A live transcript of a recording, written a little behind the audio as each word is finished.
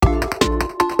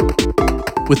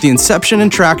With the inception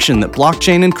and traction that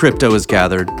blockchain and crypto has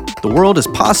gathered, the world is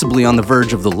possibly on the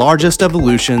verge of the largest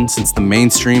evolution since the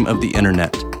mainstream of the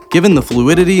internet. Given the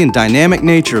fluidity and dynamic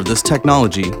nature of this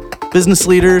technology, business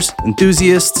leaders,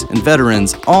 enthusiasts, and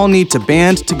veterans all need to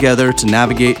band together to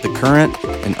navigate the current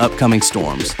and upcoming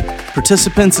storms.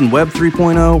 Participants in Web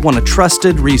 3.0 want a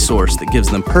trusted resource that gives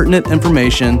them pertinent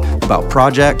information about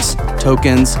projects,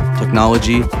 tokens,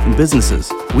 technology, and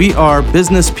businesses. We are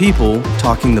business people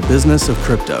talking the business of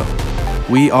crypto.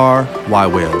 We are Y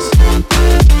Whales.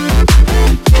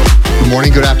 Good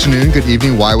morning, good afternoon, good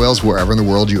evening, Y Whales, wherever in the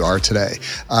world you are today.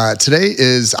 Today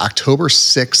is October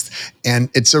 6th,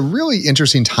 and it's a really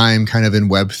interesting time kind of in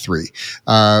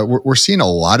Web3. We're seeing a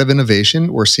lot of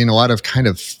innovation. We're seeing a lot of kind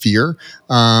of fear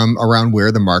around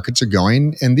where the markets are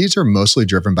going, and these are mostly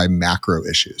driven by macro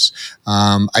issues.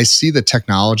 I see the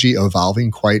technology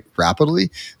evolving quite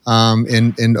rapidly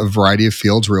in a variety of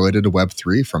fields related to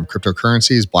Web3, from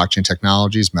cryptocurrencies, blockchain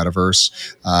technologies,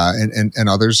 Metaverse, and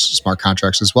others, smart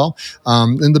contracts as well.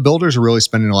 And the builders are really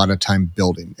spending a lot of time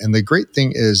building. And the great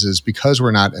thing is because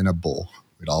we're not in a bull,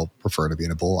 we'd all prefer to be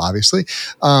in a bull, obviously.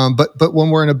 But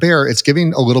when we're in a bear, it's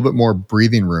giving a little bit more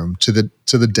breathing room to the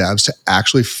devs to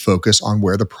actually focus on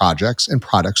where the projects and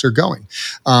products are going.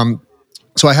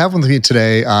 So I have with me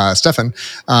today Stéphane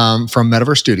from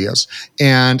Metaverse Studios,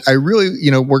 and I really,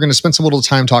 we're going to spend some little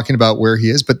time talking about where he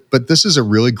is, but this is a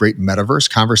really great Metaverse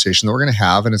conversation that we're going to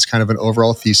have, and it's kind of an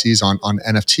overall thesis on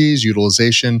NFTs,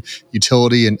 utilization,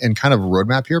 utility, and kind of a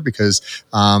roadmap here, because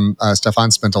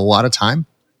Stéphane spent a lot of time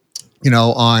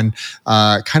on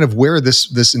kind of where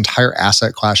this entire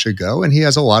asset class should go. And he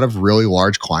has a lot of really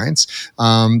large clients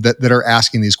that are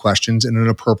asking these questions in an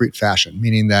appropriate fashion,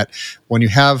 meaning that when you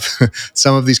have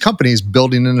some of these companies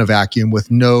building in a vacuum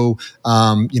with no,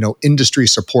 industry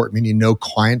support, meaning no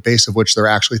client base of which they're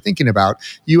actually thinking about,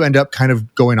 you end up kind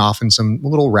of going off in some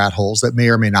little rat holes that may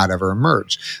or may not ever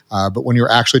emerge. But when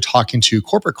you're actually talking to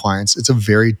corporate clients, it's a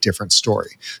very different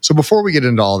story. So before we get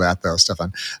into all that, though,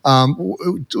 Stéphane,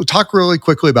 talk really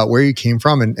quickly about where you came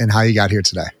from and how you got here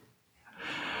today.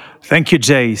 Thank you,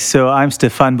 Jay. So I'm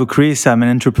Stéphane Boukris. I'm an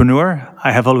entrepreneur.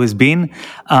 I have always been.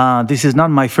 This is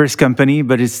not my first company,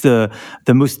 but it's the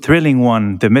most thrilling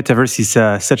one. The Metaverse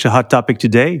is such a hot topic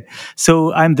today.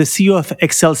 So I'm the CEO of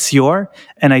Excelsior,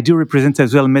 and I do represent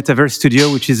as well Metaverse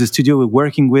Studio, which is a studio we're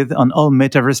working with on all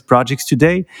Metaverse projects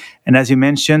today. And as you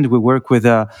mentioned, we work with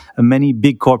many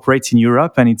big corporates in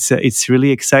Europe, and it's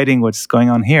really exciting what's going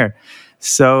on here.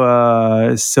 So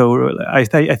I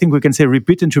think we can say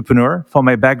repeat entrepreneur for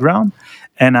my background,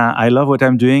 and I love what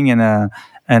I'm doing, and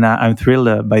I'm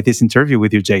thrilled by this interview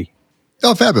with you, Jay.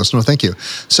 Oh, fabulous! No, thank you.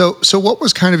 So what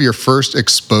was kind of your first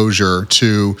exposure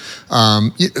to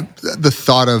the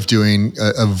thought of doing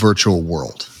a virtual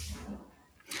world?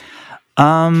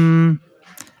 I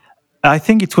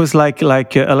think it was like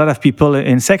a lot of people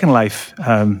in Second Life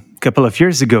a couple of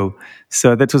years ago.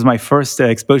 So that was my first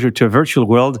exposure to a virtual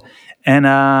world. And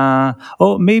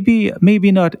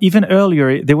maybe not. Even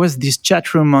earlier, there was this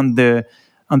chat room on the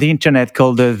internet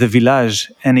called the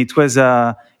Village, and it was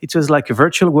like a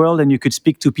virtual world, and you could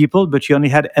speak to people, but you only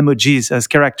had emojis as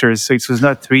characters. So it was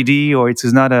not 3D, or it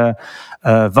was not a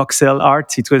voxel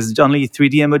art. It was only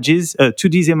 3D emojis,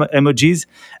 2D emojis,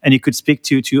 and you could speak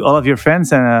to all of your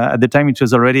friends. And at the time, it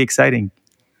was already exciting.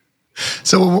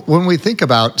 So when we think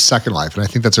about Second Life, and I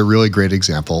think that's a really great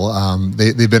example,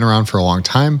 they've been around for a long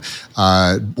time.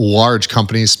 Large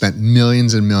companies spent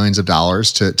millions and millions of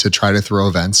dollars to try to throw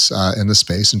events in the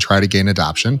space and try to gain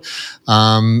adoption.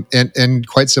 And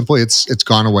quite simply, it's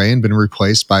gone away and been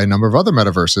replaced by a number of other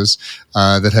metaverses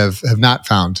that have not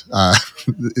found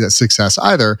success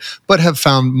either, but have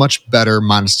found much better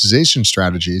monetization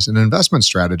strategies and investment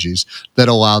strategies that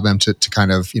allow them to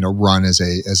kind of run as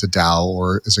a DAO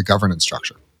or as a governance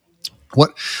structure.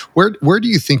 Where do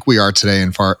you think we are today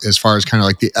as far as kind of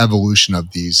like the evolution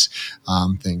of these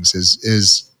things?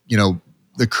 Is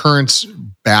the current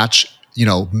batch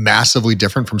massively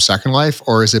different from Second Life,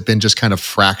 or has it been just kind of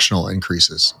fractional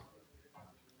increases?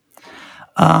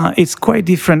 It's quite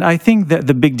different. I think that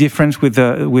the big difference with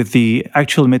the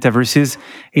actual metaverses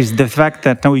is the fact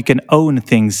that now you can own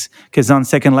things, because on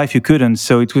Second Life you couldn't.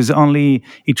 So it was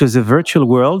a virtual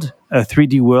world, a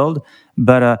 3D world.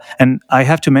 But and I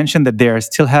have to mention that they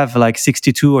still have like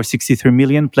 62 or 63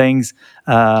 million playing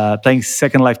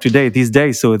Second Life these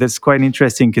days. So that's quite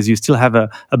interesting, because you still have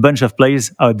a bunch of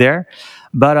players out there.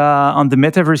 But on the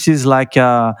metaverses like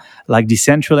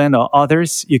Decentraland or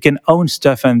others, you can own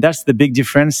stuff, and that's the big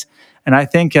difference. And I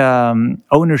think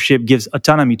ownership gives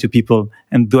autonomy to people,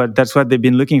 and that's what they've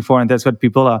been looking for, and that's what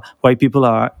why people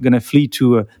are going to flee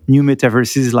to new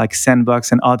metaverses like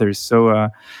Sandbox and others. So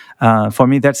for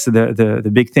me, that's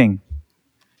the big thing.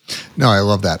 No, I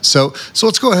love that. So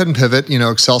let's go ahead and pivot.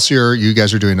 Excelsior, you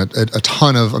guys are doing a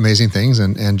ton of amazing things,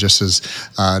 and just as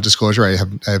disclosure, I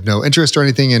have no interest or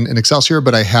anything in Excelsior,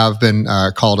 but I have been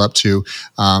called up to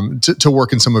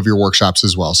work in some of your workshops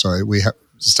as well. So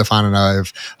Stéphane and I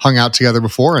have hung out together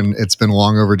before, and it's been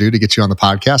long overdue to get you on the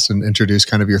podcast and introduce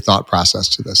kind of your thought process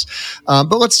to this.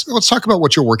 But let's talk about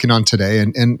what you're working on today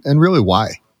and really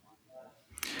why.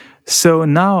 So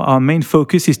now our main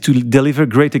focus is to deliver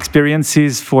great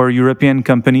experiences for European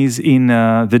companies in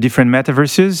the different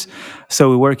metaverses. So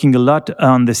we're working a lot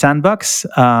on the Sandbox,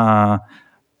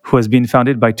 who has been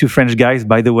founded by two French guys,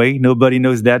 by the way. Nobody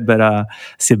knows that, but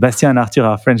Sébastien and Arthur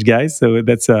are French guys, so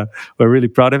that's we're really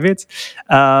proud of it.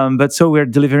 But so we're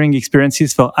delivering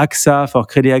experiences for AXA, for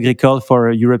Crédit Agricole, for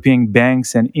European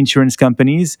banks and insurance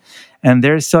companies. And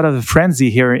there's sort of a frenzy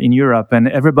here in Europe, and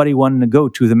everybody wants to go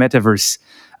to the metaverse.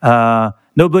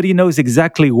 Nobody knows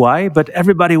exactly why, but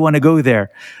everybody want to go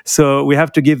there. So we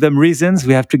have to give them reasons.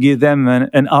 We have to give them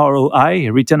an ROI,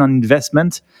 return on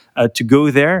investment, to go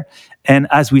there. And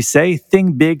as we say,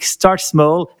 think big, start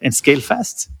small, and scale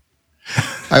fast.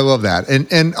 I love that.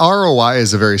 And ROI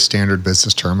is a very standard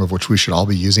business term of which we should all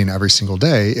be using every single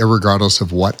day, regardless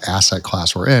of what asset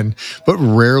class we're in. But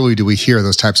rarely do we hear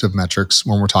those types of metrics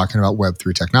when we're talking about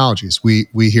Web3 technologies. We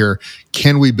hear,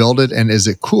 can we build it and is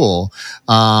it cool?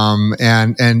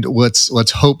 And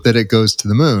let's hope that it goes to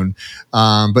the moon.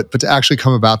 But to actually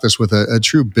come about this with a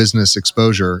true business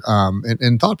exposure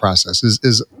and thought process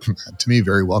is to me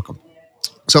very welcome.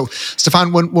 So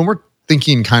Stéphane, when we're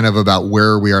thinking kind of about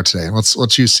where we are today, and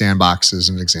let's use Sandbox as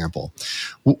an example.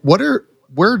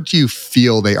 Where do you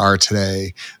feel they are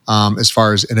today as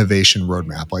far as innovation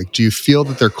roadmap? Like, do you feel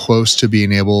that they're close to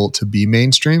being able to be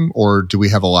mainstream, or do we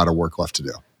have a lot of work left to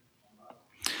do?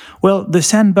 Well, the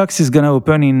Sandbox is going to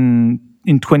open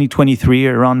in 2023,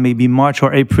 around maybe March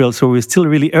or April. So we're still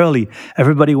really early.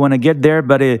 Everybody want to get there,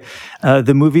 but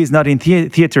the movie is not in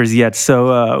theaters yet.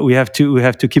 So we have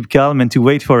to keep calm and to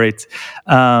wait for it.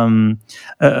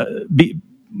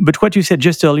 But what you said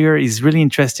just earlier is really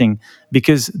interesting,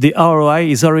 because the ROI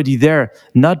is already there,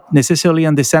 not necessarily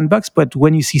on the Sandbox, but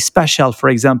when you see Spatial, for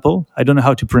example, I don't know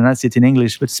how to pronounce it in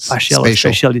English, but Spatial.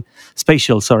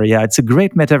 Sorry, yeah, it's a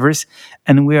great metaverse,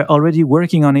 and we're already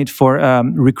working on it for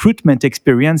recruitment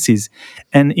experiences.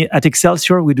 And at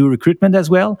Excelsior, we do recruitment as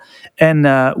well. And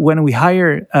when we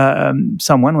hire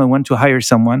someone, when we want to hire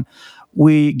someone,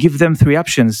 we give them three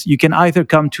options. You can either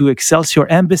come to Excelsior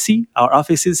Embassy, our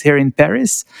offices here in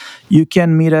Paris. You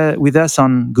can meet with us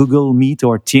on Google Meet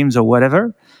or Teams or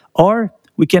whatever. Or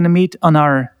we can meet on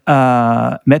our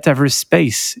metaverse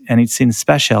space, and it's in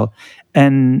Spatial.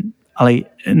 And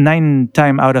 9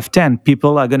 times out of 10,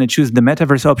 people are going to choose the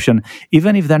metaverse option,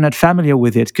 even if they're not familiar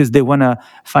with it, because they want to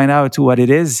find out what it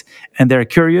is and they're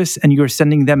curious, and you're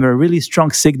sending them a really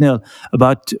strong signal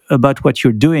about what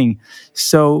you're doing.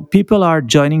 So people are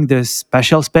joining the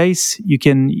Spatial space.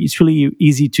 It's really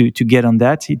easy to get on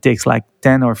that. It takes like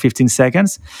 10 or 15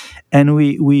 seconds. And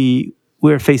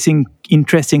we're facing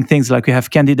interesting things, like we have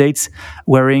candidates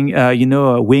wearing,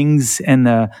 wings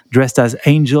and dressed as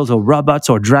angels or robots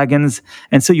or dragons.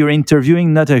 And so you're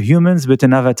interviewing not a humans, but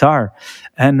an avatar.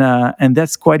 And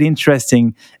that's quite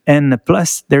interesting. And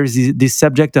plus, there's this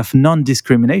subject of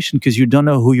non-discrimination, because you don't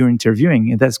know who you're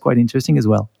interviewing. And that's quite interesting as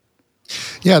well.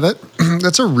 Yeah,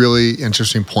 that's a really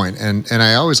interesting point. And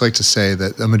I always like to say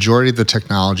that the majority of the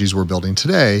technologies we're building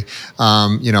today,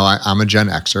 I'm a Gen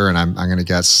Xer, and I'm going to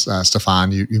guess,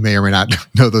 Stéphane, you may or may not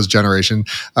know those generation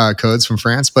codes from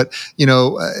France. But,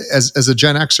 as a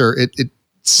Gen Xer, it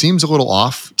seems a little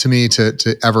off to me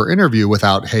to ever interview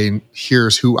without, hey,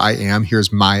 here's who I am,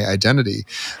 here's my identity.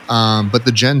 But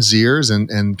the Gen Zers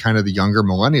and kind of the younger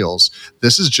millennials,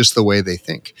 this is just the way they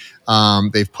think.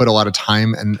 They've put a lot of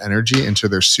time and energy into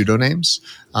their pseudonyms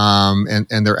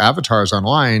and their avatars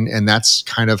online, and that's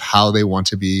kind of how they want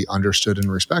to be understood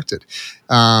and respected.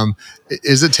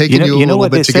 Is it taking you a little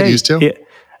bit to get used to?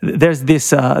 There's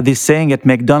this saying at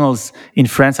McDonald's in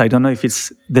France. I don't know if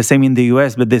it's the same in the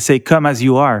US, but they say, come as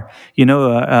you are.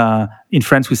 In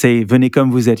France, we say, venez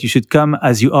comme vous êtes. You should come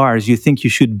as you are, as you think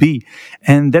you should be.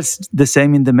 And that's the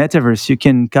same in the metaverse. You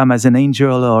can come as an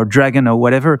angel or dragon or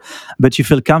whatever, but you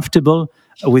feel comfortable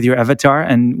with your avatar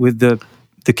and with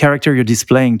the character you're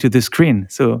displaying to the screen.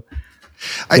 So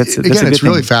it's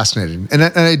really fascinating, and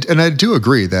I do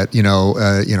agree that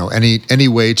any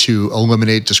way to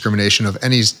eliminate discrimination of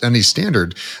any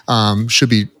standard should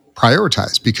be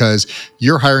prioritize because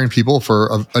you're hiring people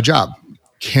for a job.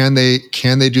 Can they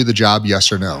do the job?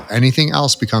 Yes or no. Anything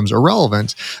else becomes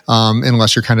irrelevant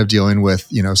unless you're kind of dealing with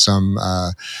some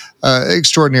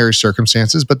extraordinary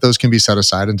circumstances, but those can be set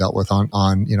aside and dealt with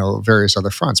on various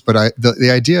other fronts. But the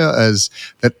idea is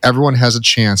that everyone has a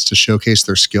chance to showcase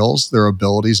their skills, their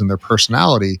abilities, and their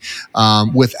personality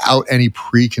without any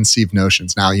preconceived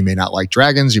notions. Now, you may not like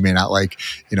dragons, you may not like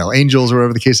angels or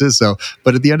whatever the case is. So,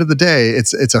 but at the end of the day,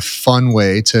 it's a fun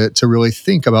way to really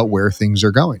think about where things are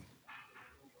going.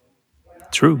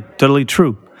 True, totally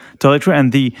true, totally true.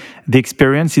 And the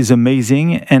experience is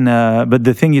amazing. And but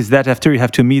the thing is that after you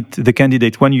have to meet the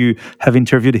candidate, when you have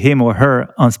interviewed him or her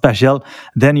on Spatial,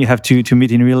 then you have to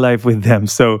meet in real life with them.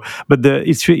 So, but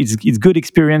it's good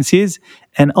experiences,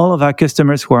 and all of our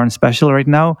customers who are on Spatial right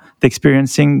now, they're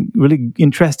experiencing really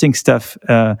interesting stuff.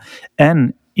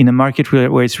 And in a market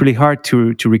where it's really hard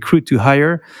to recruit, to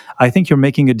hire, I think you're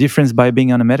making a difference by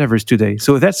being on a metaverse today.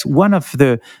 So that's one of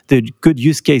the good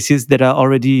use cases that are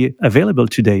already available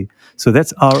today. So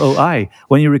that's ROI.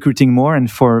 When you're recruiting more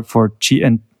and for cheap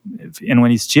and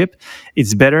when it's cheap,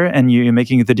 it's better, and you're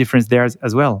making the difference there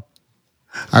as well.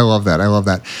 I love that. I love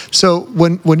that. So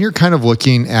when you're kind of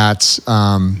looking at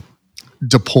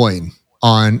deploying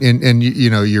on and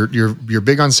you're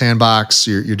big on Sandbox,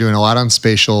 you're doing a lot on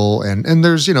Spatial, and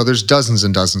there's dozens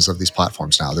and dozens of these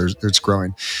platforms now. It's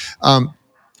growing.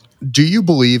 Do you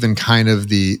believe in kind of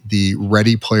the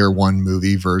Ready Player One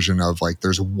movie version of like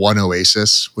there's one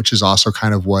Oasis, which is also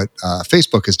kind of what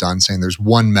Facebook has done, saying there's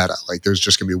one meta, like there's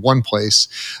just going to be one place.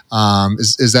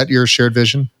 Is that your shared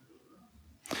vision?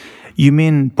 You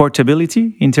mean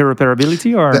portability,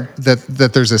 interoperability, or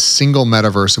that there's a single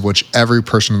metaverse of which every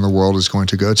person in the world is going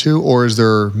to go to, or is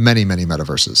there many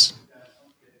metaverses?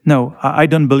 No, I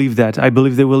don't believe that. I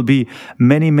believe there will be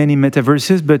many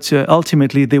metaverses, but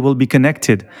ultimately they will be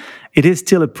connected. It is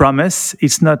still a promise.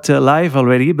 It's not live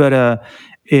already, but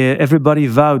everybody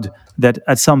vowed that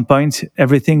at some point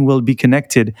everything will be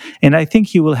connected. And I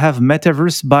think you will have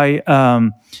metaverse by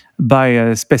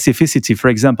specificity. For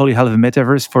example, you have a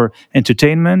metaverse for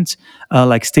entertainment,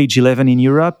 like Stage 11 in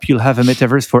Europe. You'll have a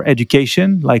metaverse for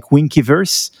education, like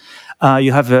Winkiverse.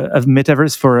 You have a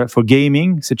metaverse for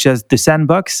gaming, such as the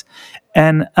Sandbox.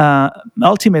 And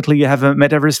ultimately, you have a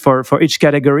metaverse for each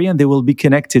category, and they will be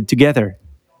connected together.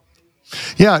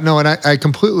 Yeah, no, and I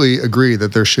completely agree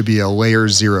that there should be a layer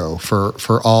zero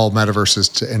for all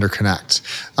metaverses to interconnect.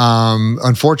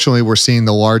 Unfortunately, we're seeing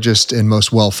the largest and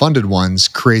most well-funded ones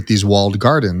create these walled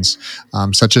gardens,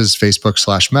 such as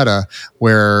Facebook/Meta,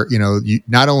 where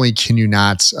not only can you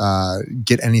not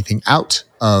get anything out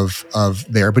of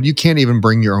there, but you can't even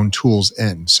bring your own tools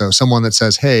in. So someone that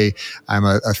says, hey, I'm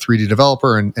a 3D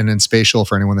developer and in Spatial,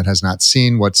 for anyone that has not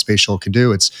seen what Spatial can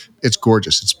do, it's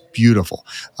gorgeous. It's beautiful.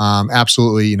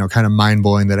 Absolutely, kind of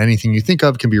mind-blowing that anything you think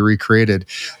of can be recreated.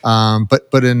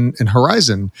 But in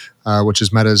Horizon, which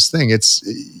is Meta's thing,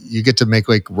 you get to make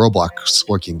like Roblox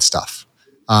looking stuff,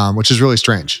 which is really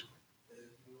strange.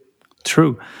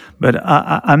 True, but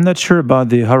I'm not sure about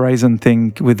the Horizon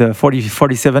thing with the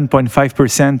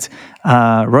 47.5%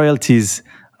 royalties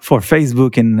for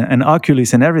Facebook and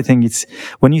Oculus and everything. It's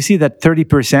when you see that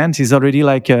 30% is already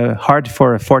like hard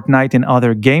for Fortnite and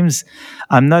other games.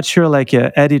 I'm not sure like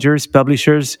editors,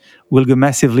 publishers will go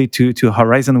massively to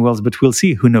Horizon Worlds, but we'll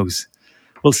see. Who knows?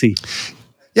 We'll see.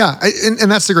 Yeah,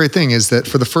 and that's the great thing is that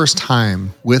for the first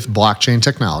time with blockchain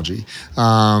technology,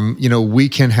 we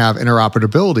can have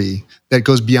interoperability that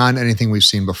goes beyond anything we've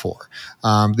seen before.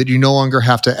 That you no longer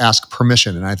have to ask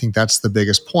permission, and I think that's the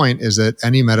biggest point: is that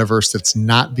any metaverse that's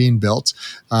not being built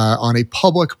on a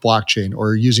public blockchain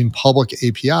or using public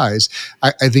APIs,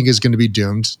 I think is going to be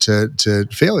doomed to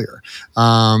failure.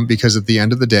 Because at the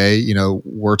end of the day,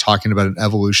 we're talking about an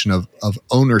evolution of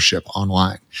ownership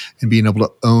online and being able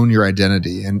to own your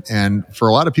identity. And for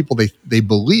a lot of people, they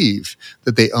believe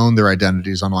that they own their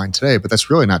identities online today, but that's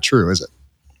really not true, is it?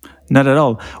 Not at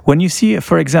all. When you see,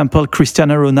 for example,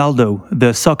 Cristiano Ronaldo,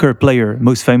 the soccer player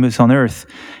most famous on earth,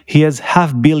 he has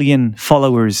 500 million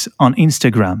followers on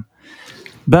Instagram.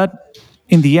 But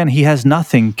in the end, he has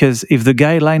nothing, because if the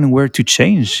guideline were to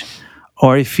change,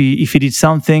 or if he did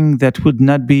something that would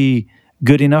not be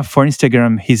good enough for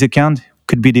Instagram, his account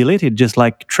could be deleted, just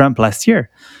like Trump last year.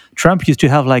 Trump used to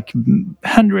have like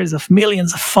hundreds of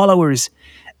millions of followers,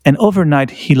 and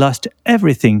overnight he lost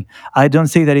everything. I don't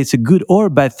say that it's a good or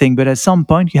bad thing, but at some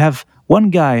point you have one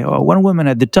guy or one woman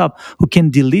at the top who can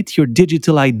delete your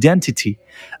digital identity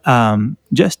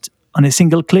just on a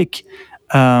single click.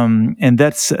 And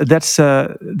that's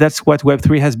what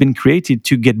Web3 has been created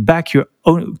to get back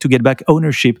to get back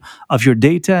ownership of your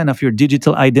data and of your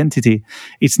digital identity.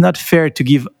 It's not fair to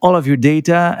give all of your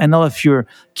data and all of your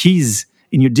keys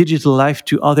in your digital life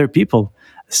to other people.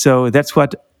 So that's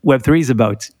what Web3 is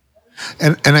about.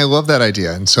 And I love that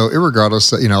idea. And so,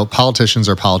 irregardless, politicians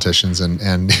are politicians,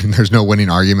 and there's no winning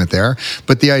argument there.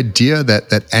 But the idea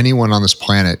that anyone on this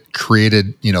planet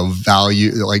created,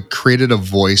 value, like created a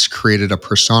voice, created a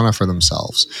persona for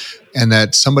themselves, and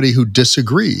that somebody who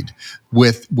disagreed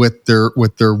with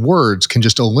their words can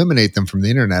just eliminate them from the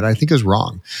internet, I think is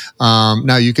wrong.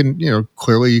 Now you can,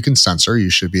 clearly you can censor. You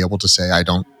should be able to say, I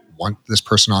don't want this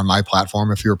person on my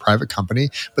platform if you're a private company,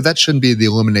 but that shouldn't be the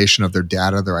elimination of their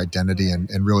data, their identity, and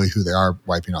really who they are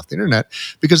wiping off the internet,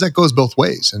 because that goes both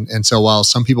ways. And so while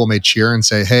some people may cheer and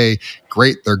say, hey,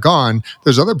 great, they're gone,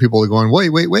 there's other people that are going,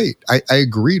 wait. I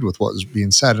agreed with what was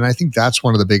being said. And I think that's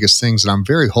one of the biggest things that I'm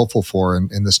very hopeful for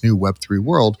in this new Web3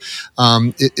 world,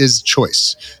 is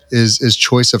choice. Is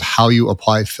choice of how you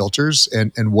apply filters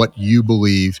and what you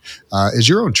believe is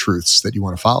your own truths that you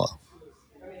want to follow.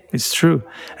 It's true.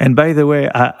 And by the way,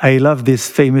 I love this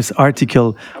famous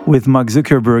article with Mark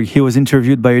Zuckerberg. He was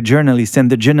interviewed by a journalist, and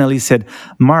the journalist said,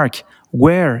 Mark,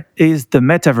 where is the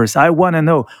metaverse? I want to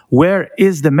know, where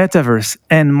is the metaverse?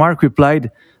 And Mark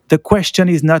replied, the question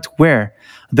is not where,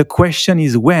 the question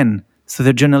is when. So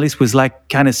the journalist was like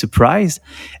kind of surprised.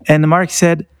 And Mark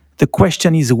said, the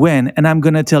question is when, and I'm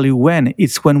going to tell you when.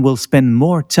 It's when we'll spend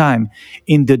more time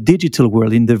in the digital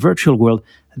world, in the virtual world,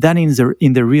 than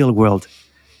in the real world.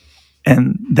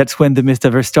 And that's when the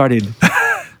metaverse started.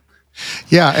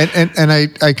 Yeah, and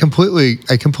I completely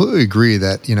agree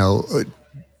that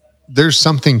there's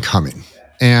something coming,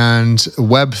 and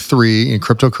Web3 and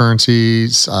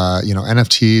cryptocurrencies,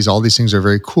 NFTs, all these things are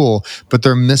very cool, but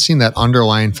they're missing that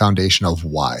underlying foundation of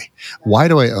why. Why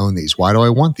do I own these? Why do I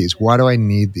want these? Why do I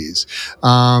need these?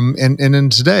 And in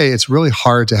today, it's really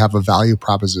hard to have a value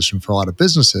proposition for a lot of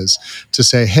businesses to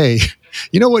say, hey,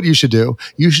 you know what you should do?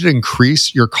 You should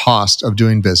increase your cost of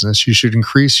doing business. You should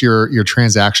increase your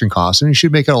transaction costs, and you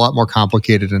should make it a lot more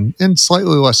complicated and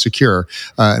slightly less secure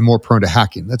and more prone to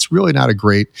hacking. That's really not a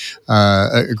great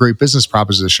business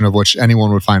proposition of which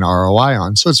anyone would find ROI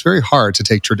on. So it's very hard to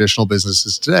take traditional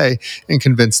businesses today and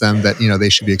convince them that they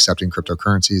should be accepting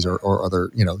cryptocurrencies or other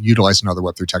utilizing other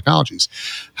Web3 technologies.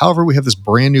 However, we have this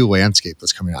brand new landscape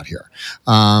that's coming out here,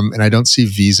 and I don't see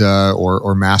Visa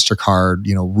or MasterCard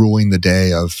ruling the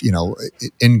day of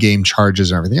in-game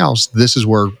charges and everything else. This is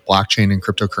where blockchain and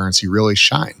cryptocurrency really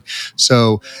shine.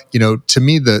 So to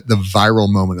me, the viral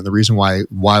moment, and the reason why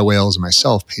Whales and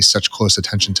myself pay such close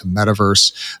attention to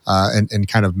metaverse and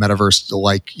kind of metaverse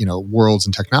like worlds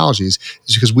and technologies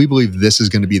is because we believe this is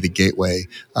going to be the gateway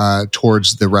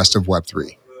towards the rest of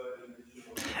Web3.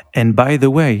 And by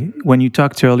the way, when you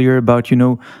talked earlier about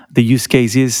the use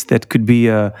cases that could be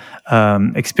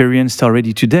experienced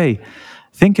already today,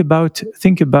 think about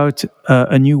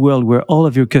a new world where all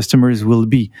of your customers will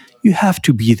be. You have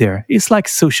to be there. It's like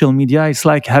social media. It's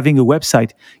like having a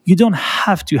website. You don't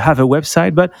have to have a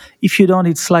website, but if you don't,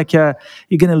 it's like you're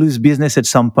going to lose business at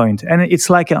some point. And it's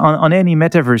like on any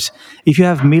metaverse. If you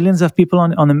have millions of people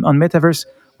on metaverse,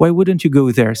 why wouldn't you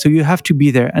go there? So you have to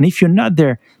be there. And if you're not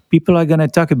there, people are going to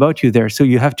talk about you there. So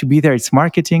you have to be there. It's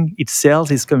marketing, it's sales,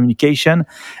 it's communication,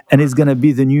 and it's going to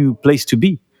be the new place to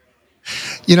be.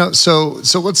 So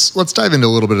let's dive into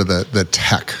a little bit of the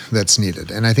tech that's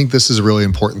needed, and I think this is a really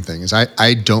important thing. Is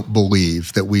I don't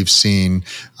believe that we've seen,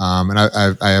 and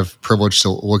I have privilege to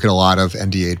look at a lot of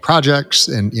NDA projects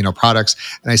and products,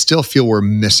 and I still feel we're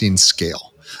missing scale.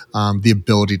 The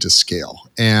ability to scale.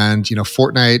 And,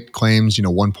 Fortnite claims,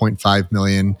 1.5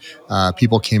 million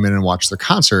people came in and watched their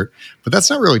concert, but that's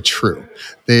not really true.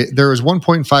 There was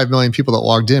 1.5 million people that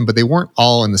logged in, but they weren't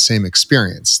all in the same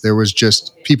experience. There was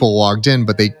just people logged in,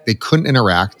 but they couldn't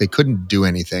interact. They couldn't do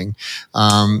anything.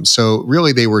 So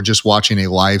really they were just watching a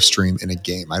live stream in a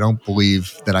game. I don't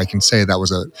believe that I can say that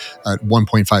was a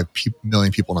 1.5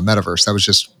 million people in a metaverse. That was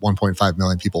just 1.5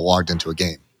 million people logged into a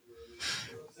game.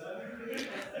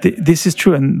 This is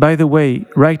true, and by the way,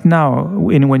 right now,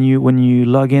 when you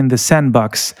log in the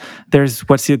sandbox, there's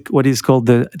what is called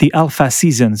the alpha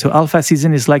season. So alpha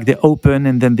season is like they open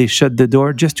and then they shut the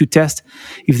door just to test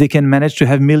if they can manage to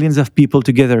have millions of people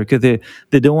together, because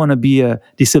they don't want to be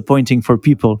disappointing for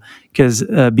people. Because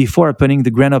before opening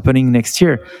the grand opening next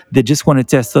year, they just want to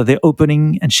test. So they're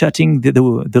opening and shutting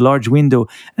the large window,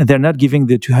 and they're not giving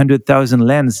the 200,000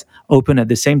 lens open at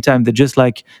the same time. They're just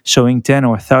like showing 10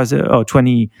 or 1,000 or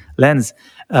 20 lens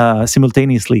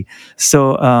simultaneously.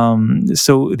 So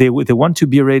they want to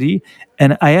be ready.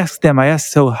 And I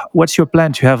asked, so what's your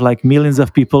plan to have like millions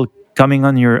of people coming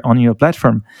on your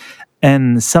platform?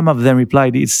 And some of them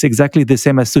replied, it's exactly the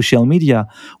same as social media.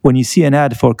 When you see an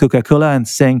ad for Coca-Cola and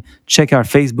saying, check our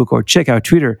Facebook or check our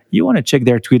Twitter, you want to check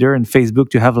their Twitter and Facebook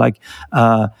to have like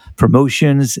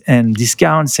promotions and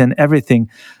discounts and everything.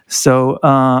 So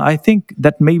I think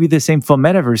that may be the same for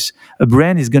Metaverse. A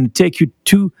brand is going to take you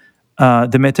to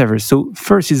the Metaverse. So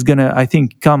first is going to, I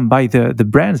think, come by the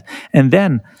brands, and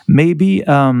then maybe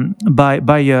by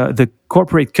the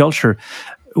corporate culture.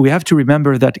 We have to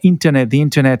remember that the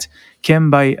internet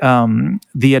came by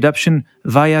the adoption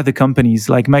via the companies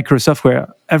like Microsoft were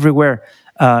everywhere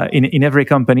in every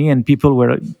company, and people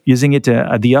were using it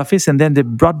at the office, and then they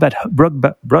brought back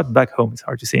home. It's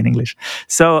hard to say in English.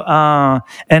 So,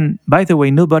 and by the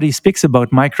way, nobody speaks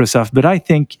about Microsoft, but I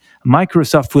think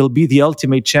Microsoft will be the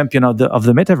ultimate champion of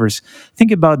the metaverse.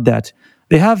 Think about that.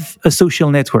 They have a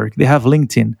social network. They have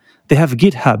LinkedIn. They have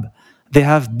GitHub. They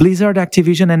have Blizzard,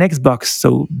 Activision, and Xbox,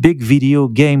 so big video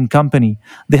game company.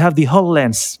 They have the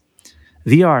HoloLens,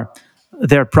 VR.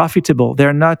 They're profitable.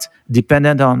 They're not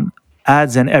dependent on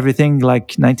ads and everything like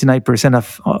 99%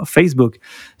 of Facebook.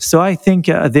 So I think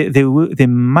they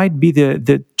might be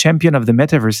the champion of the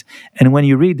metaverse. And when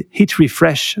you read Hit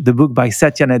Refresh, the book by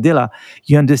Satya Nadella,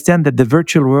 you understand that the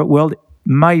virtual world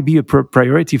might be a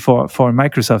priority for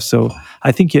Microsoft. So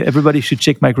I think everybody should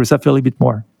check Microsoft a little bit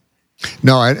more.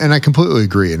 No, I completely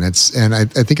agree, and I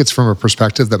think it's from a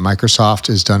perspective that Microsoft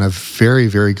has done a very,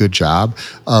 very good job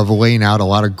of laying out a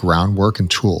lot of groundwork and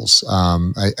tools.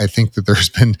 I think that there's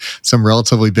been some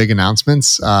relatively big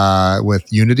announcements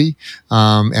with Unity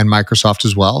and Microsoft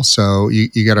as well. So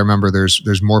you got to remember,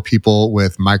 there's more people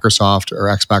with Microsoft or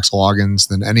Xbox logins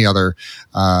than any other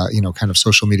kind of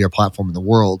social media platform in the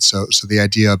world. So the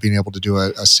idea of being able to do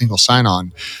a single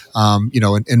sign-on,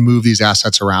 and move these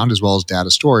assets around as well as data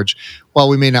storage. While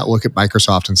we may not look at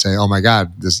Microsoft and say, "Oh my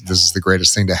God, this is the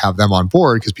greatest thing to have them on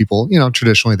board," because people,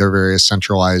 traditionally they're very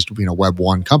centralized, Web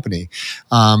 1 company.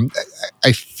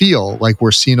 I feel like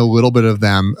we're seeing a little bit of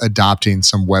them adopting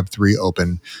some Web 3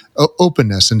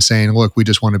 openness and saying, "Look, we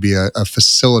just want to be a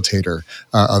facilitator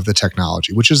of the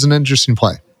technology," which is an interesting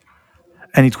play.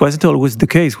 And it wasn't always the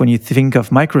case when you think of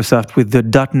Microsoft with the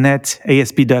 .NET,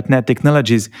 ASP.NET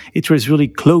technologies. It was really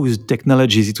closed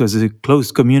technologies. It was a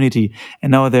closed community.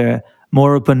 And now they're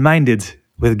more open-minded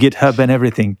with GitHub and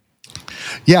everything.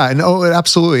 Yeah, and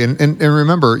absolutely, and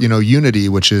remember, Unity,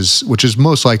 which is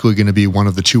most likely going to be one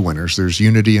of the two winners. There's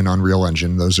Unity and Unreal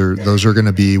Engine. Those are going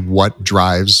to be what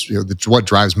drives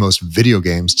most video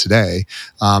games today.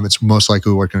 It's most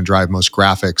likely what's going to drive most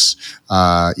graphics,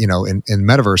 in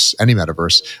metaverse, any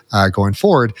metaverse going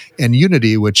forward. And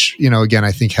Unity, which again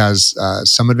I think has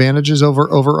some advantages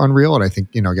over Unreal, and I think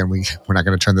again we're not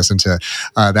going to turn this into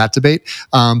that debate,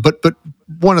 but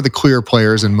one of the clear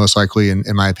players, and most likely, in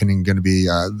my opinion, going to be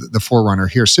the forerunner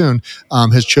here soon,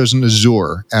 has chosen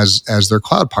Azure as their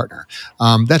cloud partner.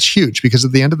 That's huge because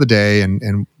at the end of the day,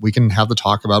 and we can have the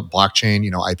talk about blockchain,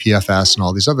 IPFS and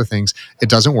all these other things. It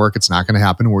doesn't work. It's not going to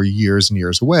happen. We're years and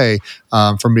years away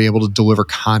from being able to deliver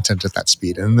content at that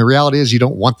speed. And the reality is you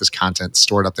don't want this content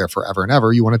stored up there forever and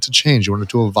ever. You want it to change. You want it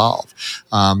to evolve.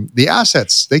 The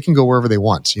assets, they can go wherever they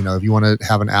want. If you want to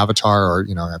have an avatar or,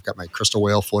 I've got my crystal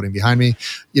whale floating behind me,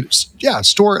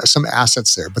 store some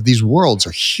assets there. But these worlds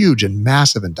are huge and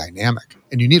massive and dynamic,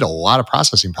 and you need a lot of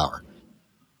processing power.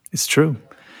 It's true.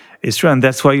 It's true, and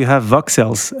that's why you have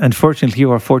voxels. Unfortunately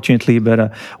or fortunately,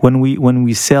 but when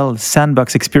we sell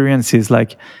sandbox experiences,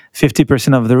 like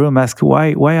 50% of the room ask,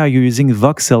 why are you using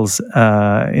voxels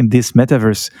in this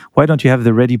metaverse? Why don't you have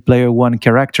the Ready Player One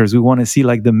characters? We want to see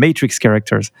like the Matrix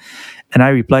characters. And I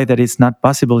reply that it's not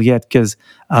possible yet because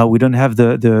we don't have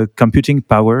the computing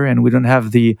power and we don't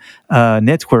have the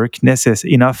network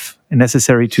enough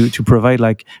necessary to provide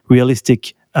like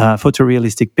realistic,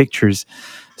 photorealistic pictures.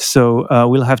 So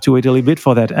we'll have to wait a little bit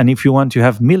for that. And if you want to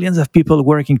have millions of people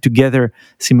working together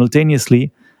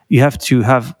simultaneously, you have to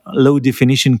have low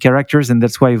definition characters, and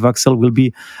that's why voxel will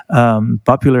be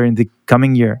popular in the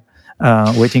coming year.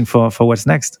 Waiting for what's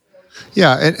next.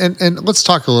 Yeah, and let's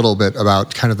talk a little bit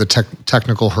about kind of the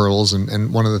technical hurdles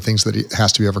and one of the things that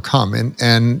has to be overcome. And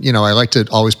I like to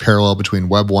always parallel between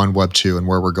Web 1, Web 2, and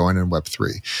where we're going in Web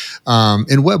 3.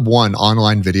 In Web 1,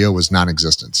 online video was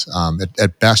non-existent.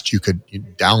 At best, you could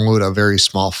download a very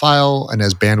small file, and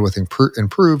as bandwidth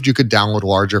improved, you could download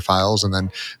larger files, and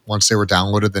then once they were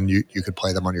downloaded, then you could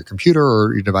play them on your computer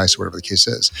or your device, whatever the case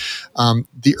is.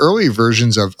 The early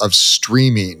versions of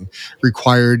streaming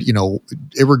required,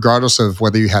 irregardless regardless of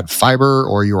whether you had fiber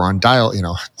or you were on dial,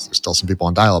 there's still some people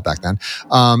on dial-up back then,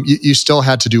 you still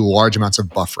had to do large amounts of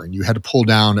buffering. You had to pull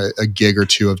down a gig or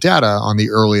two of data on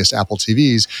the earliest Apple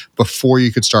TVs before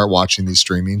you could start watching these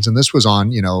streamings. And this was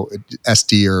on,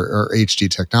 SD or HD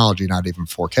technology, not even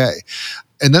 4K.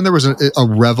 And then there was a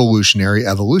revolutionary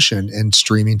evolution in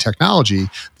streaming technology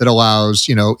that allows,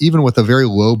 even with a very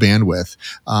low bandwidth,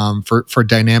 for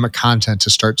dynamic content to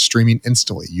start streaming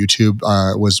instantly. YouTube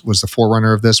was the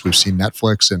forerunner of this. We've seen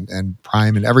Netflix and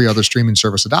Prime and every other streaming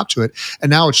service adopt to it.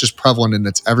 And now it's just prevalent and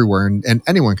it's everywhere. And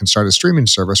anyone can start a streaming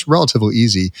service relatively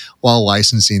easy while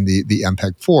licensing the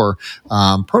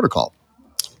MPEG-4 protocol.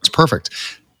 It's perfect.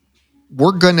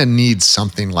 We're going to need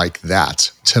something like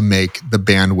that to make the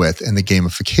bandwidth and the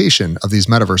gamification of these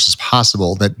metaverses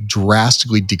possible that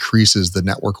drastically decreases the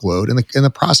network load and the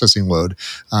processing load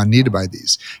needed by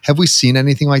these. Have we seen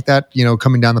anything like that,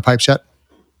 coming down the pipes yet?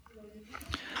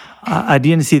 I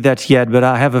didn't see that yet, but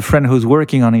I have a friend who's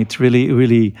working on it really,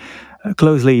 really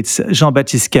closely. It's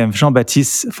Jean-Baptiste Kempf.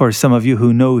 Jean-Baptiste, for some of you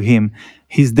who know him,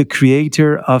 he's the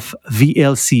creator of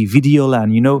VLC,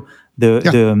 Videolan,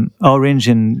 the orange,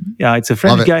 and it's a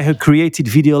French guy who created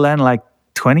Videolan like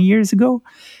 20 years ago,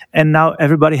 and now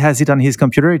everybody has it on his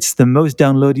computer. It's the most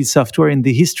downloaded software in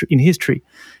history.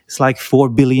 It's like 4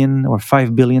 billion or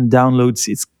 5 billion downloads.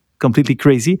 It's completely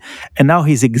crazy. And now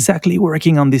he's exactly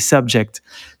working on this subject.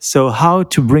 So how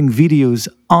to bring videos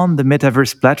on the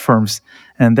metaverse platforms,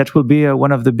 and that will be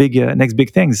one of the next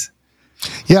big things.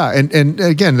 Yeah, and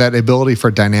again, that ability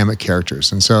for dynamic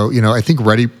characters. And so, I think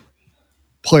Ready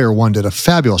Player One did a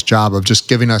fabulous job of just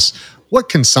giving us what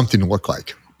can something look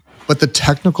like. But the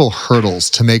technical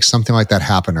hurdles to make something like that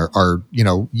happen are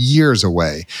years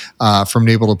away from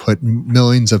being able to put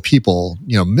millions of people,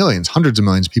 millions, hundreds of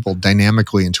millions of people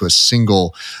dynamically into a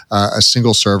single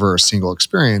server, a single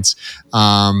experience.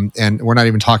 And we're not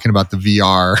even talking about the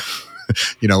VR,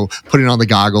 putting on the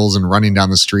goggles and running down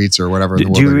the streets or whatever.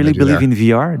 Do you really believe in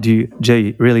VR?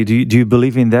 Do you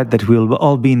believe in that we'll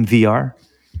all be in VR?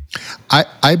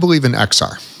 I believe in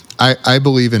XR. I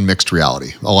believe in mixed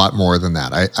reality a lot more than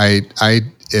that.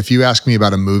 If you ask me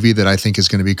about a movie that I think is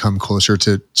going to become closer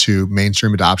to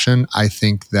mainstream adoption, I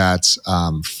think that's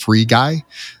Free Guy,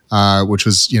 which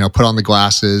was put on the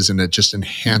glasses and it just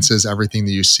enhances everything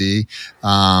that you see,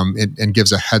 and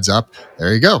gives a heads up.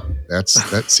 There you go. That's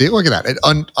see, look at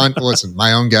that. Listen,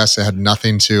 my own guess. I had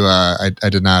nothing to. I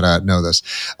did not know this,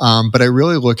 but I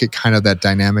really look at kind of that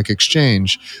dynamic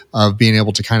exchange of being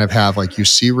able to kind of have like you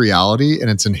see reality and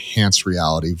it's enhanced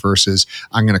reality versus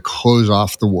I'm going to close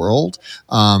off the world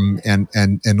and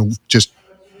just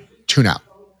tune out.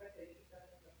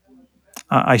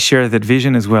 I share that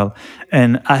vision as well.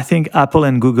 And I think Apple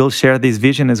and Google share this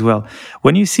vision as well.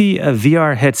 When you see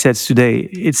VR headsets today,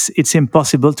 it's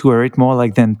impossible to wear it more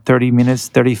like than 30 minutes,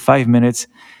 35 minutes.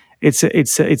 You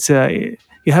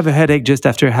have a headache just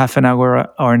after half an hour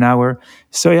or an hour.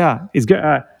 So yeah, it's good.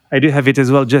 I do have it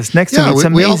as well just next to me. It's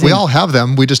amazing. We all have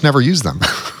them. We just never use them.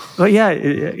 Well, yeah,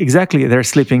 exactly. They're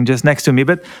sleeping just next to me.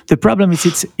 But the problem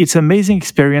is it's amazing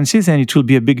experiences, and it will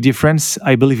be a big difference,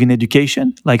 I believe, in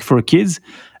education. Like for kids,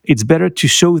 it's better to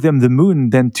show them the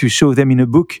moon than to show them in a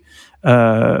book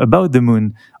about the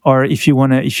moon. Or if you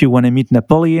wanna meet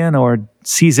Napoleon or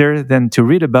Caesar, then to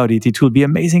read about it. It will be an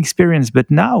amazing experience.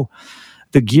 But now,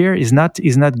 the gear is not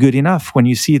good enough. When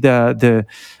you see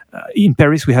in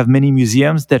Paris, we have many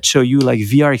museums that show you like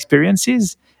VR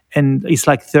experiences. And it's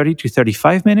like 30 to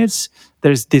 35 minutes.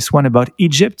 There's this one about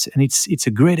Egypt, and it's a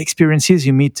great experiences.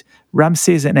 You meet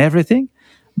Ramses and everything.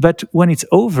 But when it's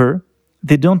over,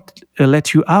 they don't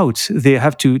let you out. They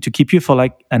have to keep you for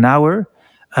like an hour,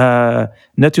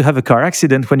 not to have a car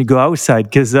accident when you go outside,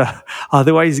 because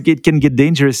otherwise it can get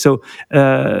dangerous. So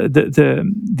the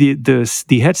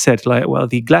headset,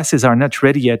 the glasses are not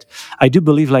ready yet. I do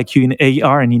believe like you in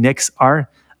AR and in XR,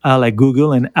 like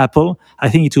Google and Apple, I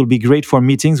think it will be great for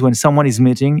meetings when someone is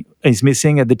missing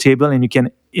at the table, and you can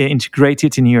integrate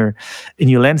it in your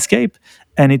landscape,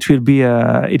 and it will be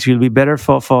better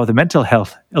for the mental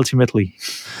health ultimately.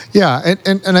 Yeah,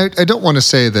 and I don't want to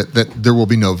say that there will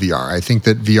be no VR. I think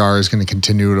that VR is going to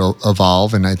continue to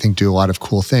evolve, and I think do a lot of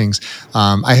cool things.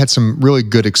 I had some really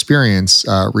good experience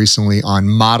recently on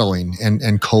modeling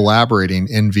and collaborating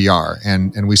in VR,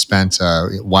 and we spent.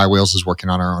 Y Whales is working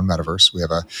on our own metaverse. We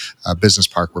have a business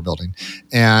park we're building,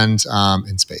 and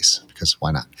in space, because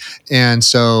why not? And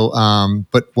so,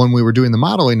 but when we were doing the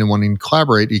modeling and wanting to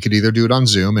collaborate, you could either do it on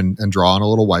Zoom and draw on a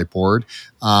little whiteboard.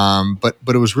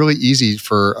 But it was really easy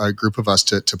for a group of us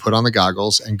to put on the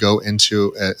goggles and go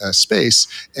into a space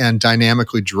and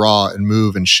dynamically draw and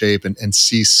move and shape and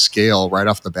see scale right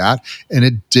off the bat. And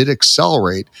it did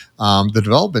accelerate the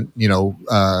development,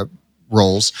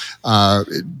 roles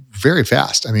very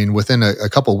fast. I mean, within a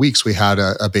couple of weeks, we had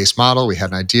a base model, we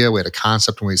had an idea, we had a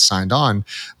concept, and we signed on.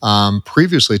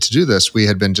 Previously, to do this, we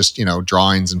had been just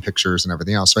drawings and pictures and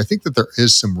everything else. So I think that there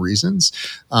is some reasons,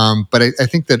 but I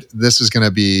think that this is going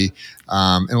to be,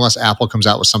 unless Apple comes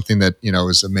out with something that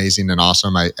is amazing and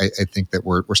awesome, I think that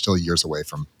we're still years away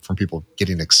from people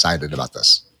getting excited about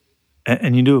this.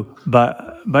 And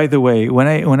but by the way, when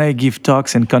I give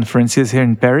talks and conferences here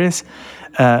in Paris,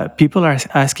 people are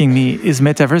asking me, "Is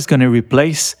Metaverse going to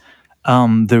replace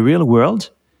the real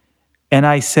world?" And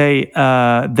I say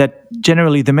that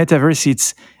generally the Metaverse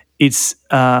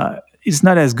it's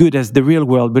not as good as the real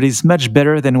world, but it's much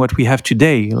better than what we have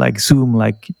today, like Zoom,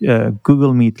 like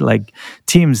Google Meet, like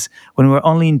Teams. When we're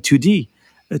only in 2D.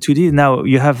 2D now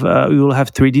you will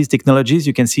have 3D technologies.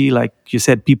 You can see, like you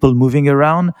said, people moving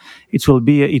around. It will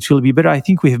be better. I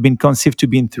think we have been conceived to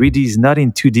be in 3Ds, not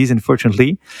in 2Ds,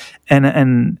 unfortunately.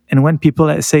 And when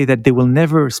people say that they will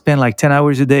never spend like 10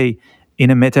 hours a day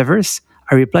in a metaverse,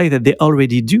 I reply that they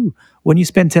already do. When you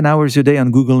spend 10 hours a day on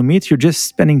Google Meet, you're just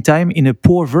spending time in a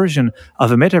poor version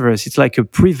of a metaverse. It's like a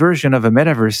pre-version of a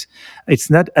metaverse. It's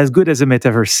not as good as a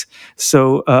metaverse.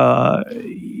 So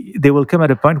they will come at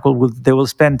a point where they will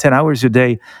spend 10 hours a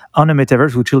day on a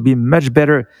metaverse, which will be much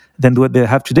better than what they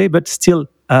have today, but still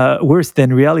worse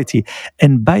than reality.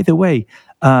 And by the way,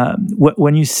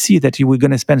 when you see that you were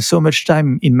going to spend so much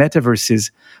time in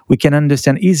metaverses, we can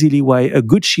understand easily why a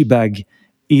Gucci bag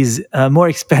is more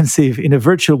expensive in a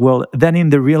virtual world than in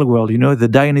the real world. The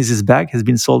Dionysus bag has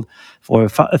been sold for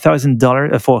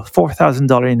 $1,000, for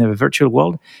 $4,000 in a virtual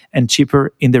world, and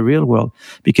cheaper in the real world.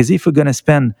 Because if we're going to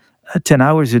spend 10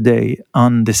 hours a day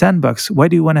on the sandbox, why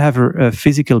do you want to have a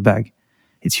physical bag?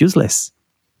 It's useless.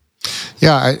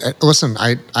 Yeah, listen,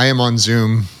 I am on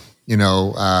Zoom,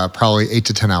 probably 8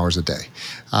 to 10 hours a day.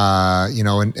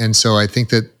 And so I think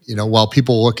that, while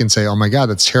people look and say, oh my God,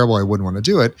 that's terrible, I wouldn't want to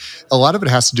do it, a lot of it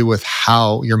has to do with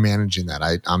how you're managing that.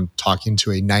 I'm talking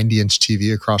to a 90-inch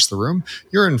TV across the room.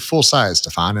 You're in full size,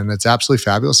 Stéphane, and it's absolutely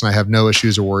fabulous, and I have no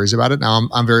issues or worries about it. Now,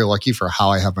 I'm very lucky for how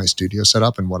I have my studio set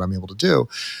up and what I'm able to do.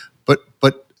 But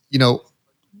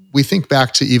we think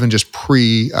back to even just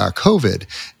pre-COVID,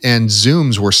 and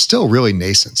Zooms were still really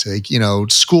nascent.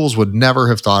 Schools would never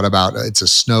have thought about it's a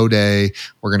snow day,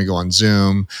 we're going to go on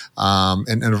Zoom,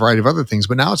 and a variety of other things.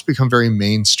 But now it's become very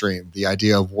mainstream, the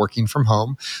idea of working from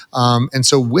home. And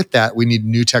so with that, we need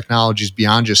new technologies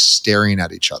beyond just staring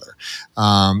at each other.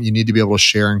 You need to be able to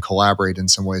share and collaborate in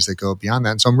some ways that go beyond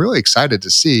that. And so I'm really excited to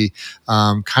see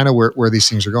kind of where these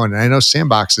things are going. And I know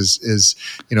Sandbox is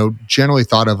generally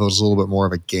thought of as a little bit more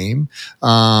of a game.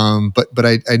 But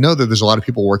I know that there's a lot of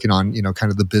people working on,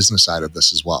 kind of the business side of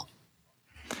this as well.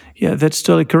 Yeah, that's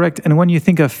totally correct. And when you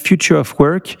think of future of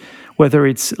work, whether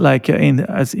it's like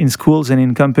in schools and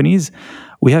in companies,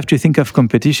 we have to think of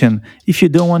competition. If you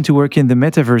don't want to work in the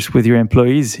metaverse with your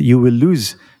employees, you will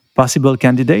lose possible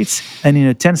candidates. And in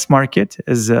a tense market,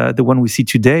 as the one we see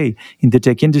today in the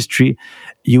tech industry,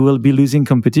 you will be facing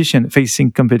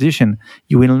competition.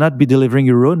 You will not be delivering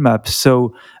your roadmap.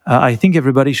 So I think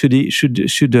everybody should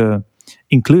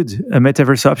include a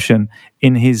metaverse option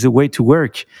in his way to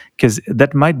work, because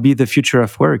that might be the future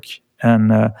of work.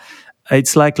 And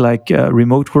it's like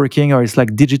remote working, or it's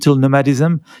like digital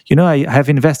nomadism. I have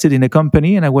invested in a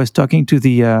company, and I was talking to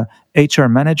the HR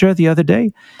manager the other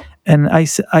day, and I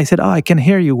said, "Oh, I can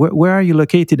hear you. Where are you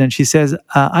located?" And she says,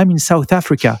 "I'm in South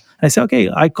Africa." And I said, "Okay,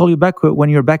 I'll call you back when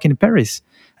you're back in Paris."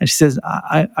 And she says,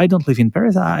 I don't live in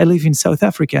Paris. I live in South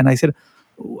Africa." And I said,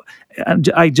 and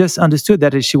I just understood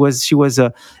that she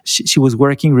was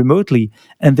working remotely,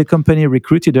 and the company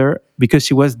recruited her because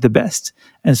she was the best.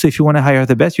 And so if you want to hire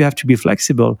the best, you have to be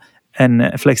flexible,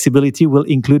 and flexibility will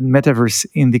include metaverse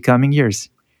in the coming years.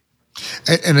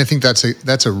 And I think that's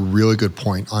a really good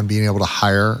point on being able to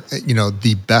hire,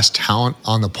 the best talent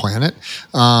on the planet,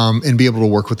 and be able to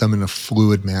work with them in a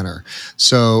fluid manner.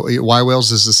 So Y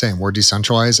Whales is the same. We're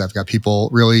decentralized. I've got people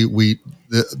really,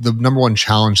 the number one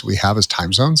challenge that we have is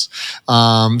time zones.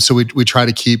 So we try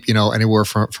to keep, anywhere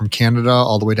from Canada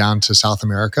all the way down to South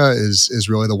America is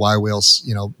really the Y Whales,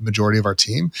 majority of our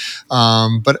team.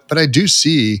 But I do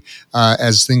see,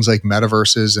 as things like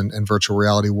metaverses and virtual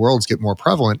reality worlds get more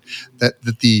prevalent, that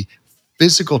the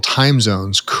physical time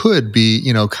zones could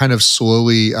be, kind of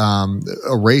slowly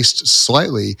erased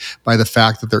slightly by the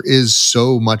fact that there is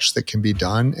so much that can be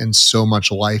done and so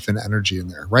much life and energy in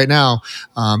there. Right now,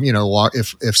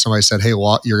 if somebody said, "Hey,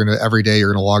 you're gonna every day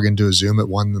you're gonna log into a Zoom at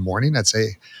 1 in the morning," I'd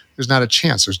say, there's not a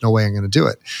chance. There's no way I'm going to do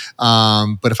it.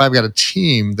 But if I've got a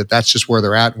team that's just where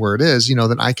they're at, where it is,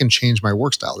 then I can change my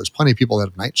work style. There's plenty of people that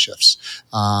have night shifts,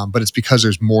 but it's because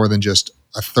there's more than just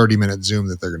a 30-minute Zoom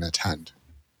that they're going to attend.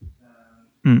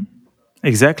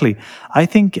 Exactly. I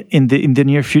think in the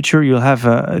near future, you'll have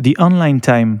the online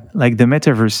time, like the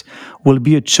metaverse, will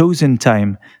be a chosen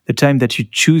time, the time that you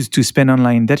choose to spend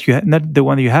online, that not the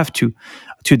one you have to.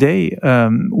 Today,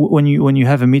 when you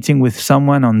have a meeting with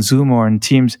someone on Zoom or on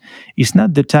Teams, it's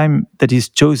not the time that is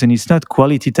chosen. It's not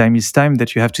quality time. It's time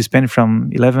that you have to spend from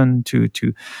 11 to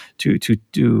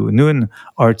noon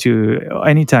or to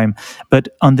any time. But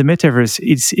on the metaverse,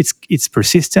 it's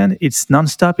persistent. It's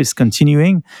nonstop. It's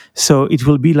continuing. So it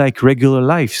will be like regular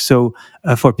life. So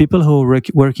for people who are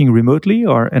working remotely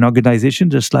or an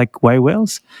organization just like Y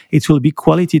Wells, it will be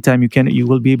quality time. You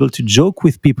will be able to joke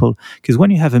with people, because when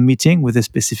you have a meeting with a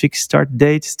specific start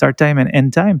date, start time, and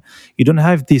end time, you don't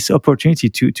have this opportunity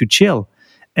to chill.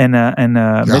 And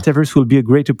metaverse will be a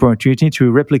great opportunity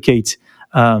to replicate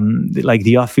like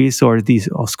the office or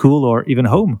school or even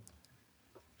home.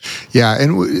 Yeah,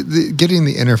 and getting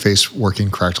the interface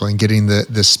working correctly and getting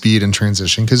the speed and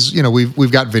transition, because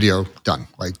we've got video done.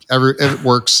 Like it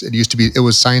works. It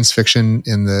was science fiction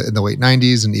in the late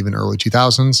 90s and even early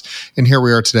 2000s, and here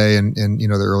we are today in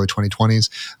the early 2020s,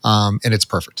 and it's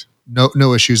perfect.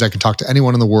 No issues. I can talk to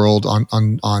anyone in the world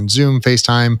on Zoom,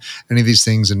 FaceTime, any of these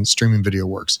things, and streaming video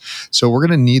works. So we're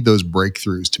going to need those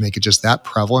breakthroughs to make it just that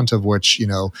prevalent, of which,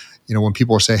 when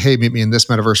people say, "Hey, meet me in this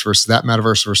metaverse versus that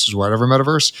metaverse versus whatever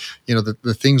metaverse,"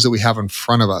 the things that we have in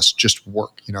front of us just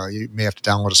work. You may have to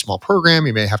download a small program,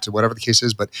 you may have to, whatever the case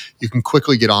is, but you can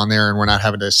quickly get on there, and we're not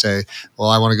having to say, "Well,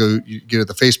 I want to go get at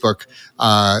the Facebook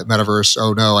metaverse.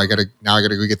 Oh no, I got to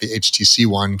go get the HTC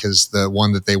one because the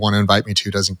one that they want to invite me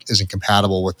to isn't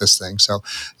compatible with this thing." So,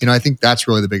 I think that's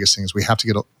really the biggest thing, is we have to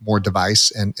get more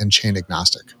device and chain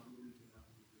agnostic.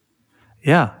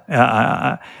 Yeah,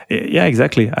 yeah,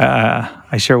 exactly.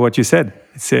 I share what you said.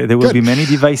 There will Good. be many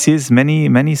devices, many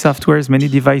softwares, many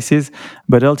devices,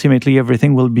 but ultimately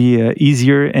everything will be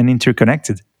easier and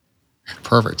interconnected.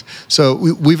 Perfect. So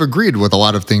we've agreed with a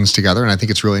lot of things together, and I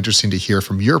think it's really interesting to hear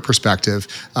from your perspective,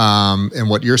 and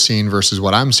what you're seeing versus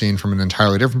what I'm seeing from an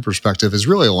entirely different perspective is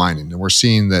really aligning. And we're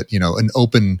seeing that, an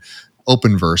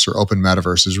open verse or open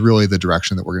metaverse is really the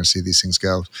direction that we're going to see these things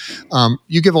go.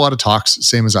 You give a lot of talks,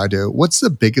 same as I do. What's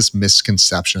the biggest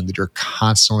misconception that you're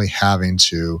constantly having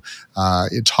to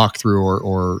talk through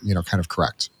or kind of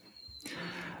correct?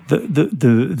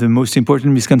 The most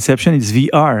important misconception is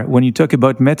VR. When you talk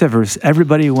about metaverse,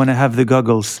 everybody want to have the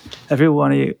goggles.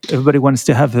 Everybody wants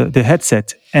to have the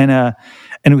headset,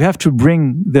 and we have to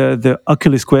bring the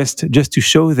Oculus Quest just to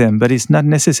show them, but it's not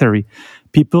necessary.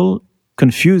 People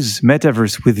confuse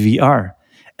metaverse with VR,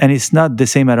 and it's not the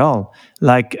same at all.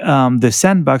 Like the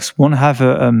sandbox won't have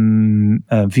a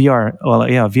VR,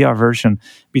 VR version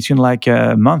between like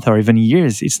a month or even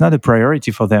years. It's not a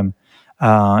priority for them.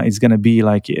 It's going to be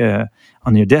like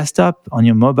on your desktop, on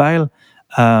your mobile,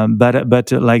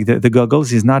 but like the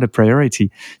goggles is not a priority.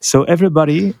 So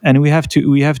everybody, and we have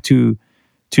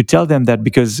to tell them that,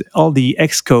 because all the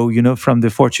exco, from the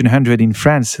Fortune 100 in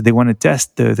France, they want to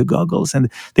test the goggles, and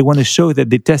they want to show that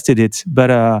they tested it, but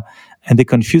and they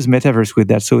confuse metaverse with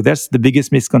that. So that's the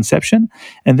biggest misconception.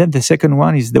 And then the second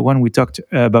one is the one we talked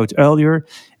about earlier,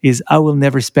 is I will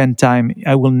never spend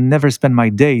my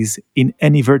days in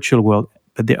any virtual world,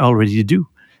 but they already do,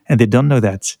 and they don't know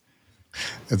that.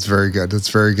 That's very good. That's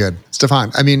very good.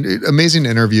 Stéphane, amazing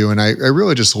interview. And I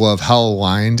really just love how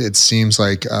aligned it seems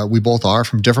like we both are,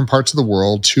 from different parts of the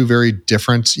world, two very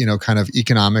different, kind of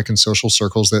economic and social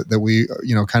circles that we,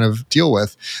 kind of deal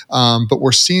with. But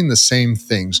we're seeing the same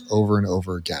things over and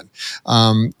over again.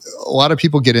 A lot of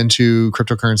people get into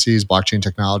cryptocurrencies, blockchain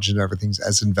technology, and everything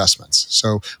as investments.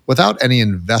 So without any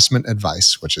investment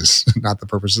advice, which is not the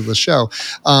purpose of the show,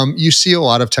 you see a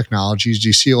lot of technologies,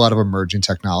 you see a lot of emerging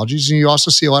technologies, and you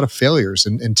also see a lot of failures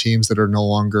in teams that are no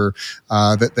longer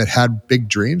that had big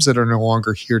dreams that are no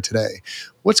longer here today.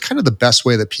 What's kind of the best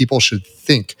way that people should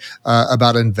think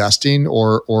about investing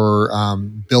or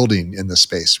building in this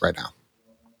space right now?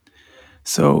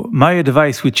 So my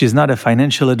advice, which is not a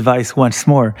financial advice once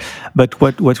more, but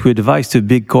what we advise to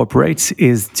big corporates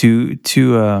is to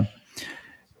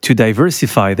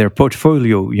diversify their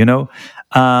portfolio.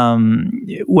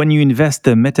 when you invest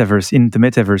in the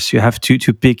metaverse, you have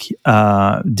to pick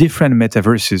different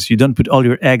metaverses. You don't put all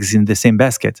your eggs in the same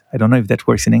basket. I don't know if that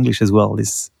works in English as well.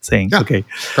 This saying, Yeah, okay,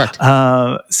 correct.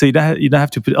 so you don't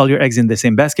have to put all your eggs in the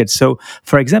same basket. So,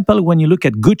 for example, when you look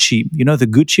at Gucci, the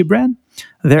Gucci brand,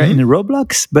 they're in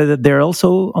Roblox, but they're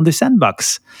also on the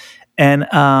sandbox. And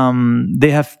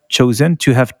they have chosen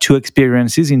to have two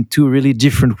experiences in two really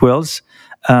different worlds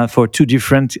for two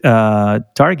different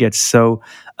targets. So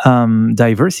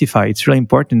diversify. It's really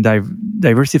important.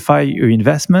 Diversify your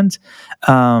investment.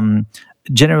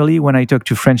 Generally, when I talk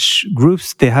to French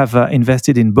groups, they have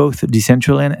invested in both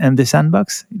Decentraland and the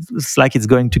Sandbox. It's like it's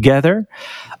going together.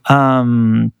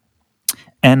 And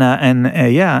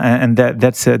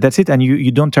that's it. And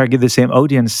you don't target the same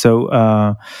audience.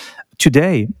 So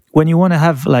today, when you want to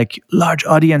have like large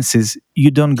audiences, you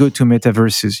don't go to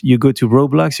metaverses. You go to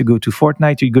Roblox, you go to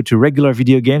Fortnite, you go to regular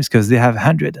video games because they have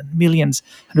hundreds of millions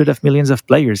of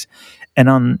players. And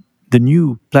on the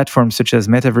new platforms such as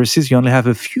metaverses, you only have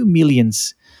a few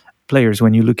millions players.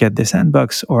 When you look at the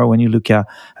Sandbox or when you look at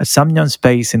Somnium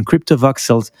Space and Crypto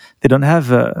Voxels, they don't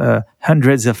have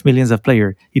hundreds of millions of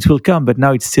players. It will come, but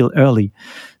now it's still early.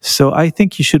 So I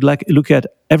think you should look at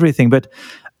everything. But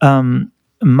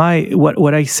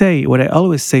what I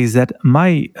always say is that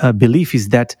my belief is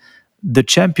that the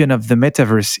champion of the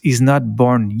metaverse is not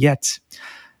born yet.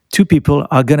 Two people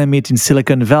are going to meet in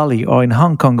Silicon Valley or in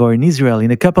Hong Kong or in Israel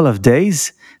in a couple of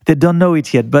days. They don't know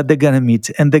it yet, but they're going to meet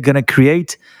and they're going to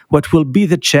create what will be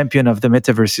the champion of the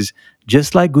metaverses.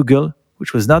 Just like Google,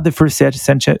 which was not the first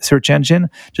search engine,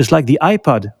 just like the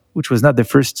iPod, which was not the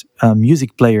first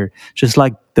music player, just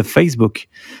like the Facebook.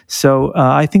 So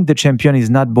I think the champion is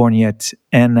not born yet.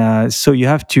 And so you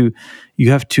have to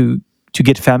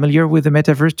get familiar with the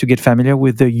metaverse, to get familiar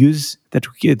with the use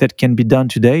that can be done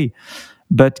today.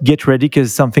 But get ready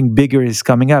because something bigger is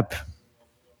coming up.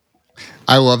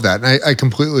 I love that. And I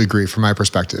completely agree from my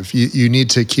perspective. You need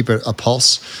to keep a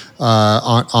pulse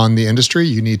on the industry.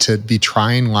 You need to be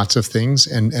trying lots of things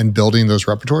and building those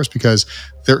repertoires because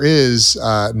there is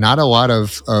not a lot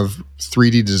of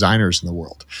 3D designers in the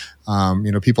world.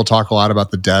 People talk a lot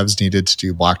about the devs needed to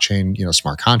do blockchain,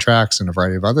 smart contracts and a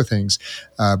variety of other things.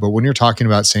 But when you're talking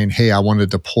about saying, hey, I want to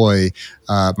deploy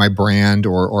my brand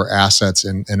or assets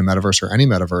in a metaverse or any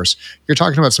metaverse, you're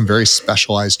talking about some very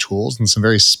specialized tools and some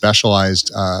very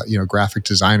specialized, graphic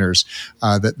designers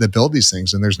that build these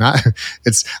things. And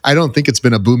I don't think it's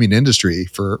been a booming industry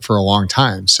for a long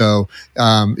time. So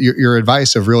your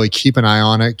advice of really keep an eye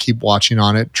on it, keep watching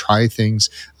on it, try things,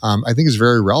 I think is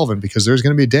very relevant because there's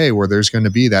going to be a day where there's going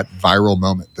to be that viral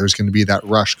moment. There's going to be that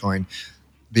rush going,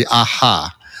 the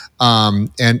aha.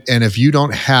 And if you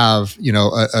don't have,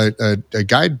 a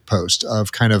guidepost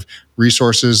of kind of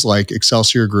resources like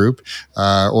Excelsior Group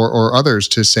or others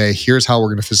to say, here's how we're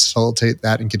going to facilitate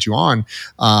that and get you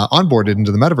onboarded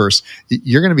into the metaverse,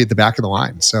 you're going to be at the back of the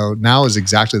line. So now is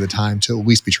exactly the time to at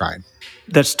least be trying.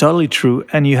 That's totally true.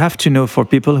 And you have to know, for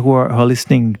people who are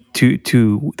listening to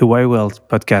the YWell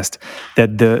podcast,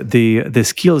 that the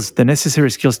skills, the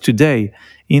necessary skills today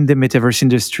in the metaverse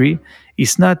industry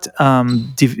is not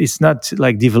it's not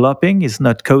like developing, it's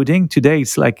not coding. Today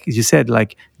it's like you said,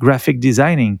 like graphic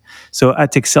designing. So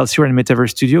at Excelsior and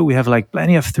Metaverse Studio, we have like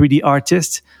plenty of 3D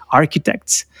artists,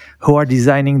 architects who are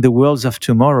designing the worlds of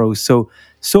tomorrow. So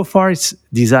far it's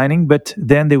designing, but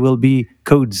then there will be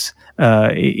codes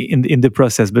in the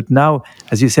process. But now,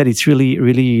 as you said, it's really,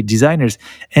 really designers.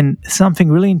 And something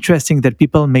really interesting that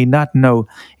people may not know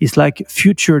is like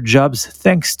future jobs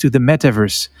thanks to the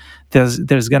metaverse.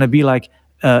 There's going to be like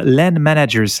land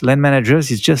managers. Land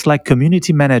managers is just like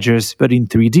community managers, but in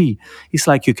 3D. It's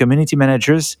like your community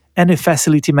managers and a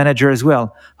facility manager as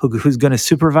well, who's going to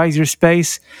supervise your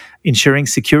space, ensuring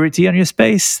security on your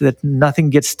space, that nothing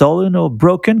gets stolen or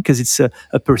broken, because it's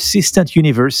a persistent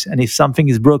universe. And if something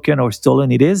is broken or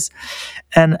stolen, it is.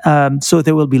 And so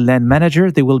there will be land manager.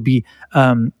 There will be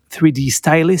 3D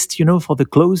stylist, for the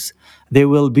clothes. There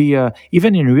will be,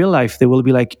 even in real life, there will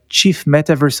be like chief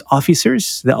metaverse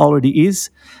officers. There already is.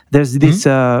 There's this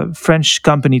French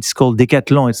company, it's called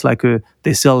Decathlon. It's like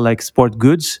they sell like sport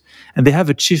goods. And they have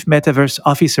a chief metaverse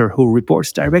officer who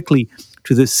reports directly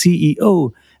to the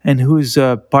CEO and who's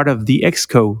part of the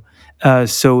Exco.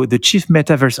 So the chief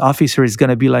metaverse officer is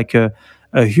going to be like a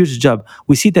huge job.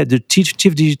 We see that the chief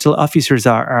digital officers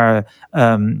are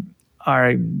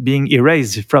being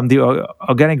erased from the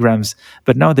organograms,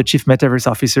 but now the chief metaverse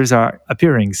officers are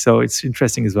appearing. So it's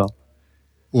interesting as well.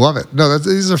 Love it. No,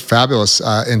 these are fabulous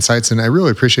insights, and I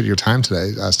really appreciate your time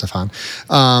today, Stéphane.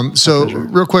 So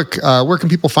real quick, where can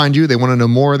people find you? They want to know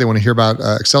more. They want to hear about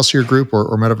Excelsior Group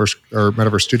or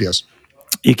Metaverse Studios.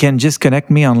 You can just connect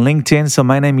me on LinkedIn. So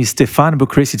my name is Stéphane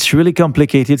Boukris. It's really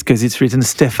complicated because it's written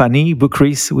Stéphanie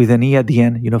Boukris with an E at the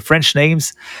end, French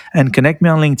names. And connect me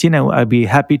on LinkedIn. I'll be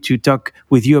happy to talk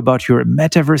with you about your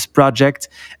Metaverse project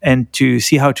and to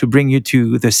see how to bring you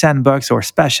to the sandbox or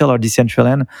spatial or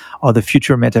Decentraland or the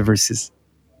future metaverses.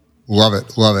 Love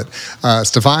it. Love it.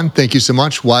 Stéphane, thank you so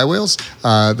much. Y-Whales.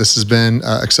 This has been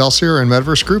Excelsior and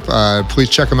Metaverse Group. Please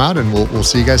check them out and we'll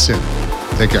see you guys soon.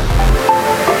 Take care.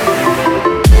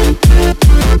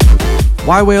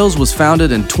 Y-Whales was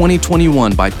founded in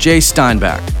 2021 by Jay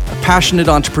Steinbach, a passionate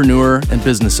entrepreneur and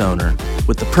business owner,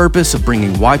 with the purpose of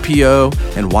bringing YPO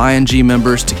and YNG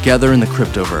members together in the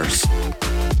cryptoverse.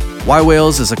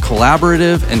 Y-Whales is a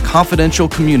collaborative and confidential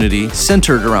community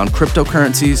centered around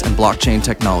cryptocurrencies and blockchain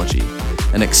technology,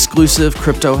 an exclusive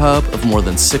crypto hub of more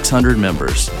than 600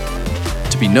 members.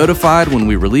 To be notified when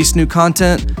we release new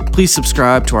content, please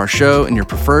subscribe to our show in your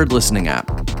preferred listening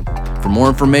app. For more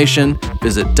information,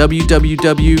 visit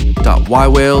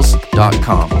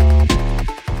www.ywhales.com.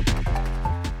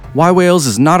 Y-Whales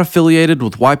is not affiliated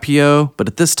with YPO, but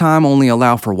at this time only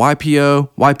allow for YPO,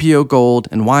 YPO Gold,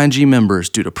 and YNG members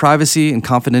due to privacy and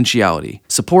confidentiality.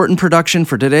 Support and production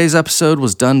for today's episode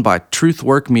was done by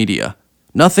Truthwork Media.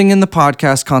 Nothing in the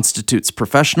podcast constitutes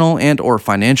professional and/or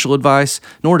financial advice,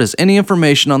 nor does any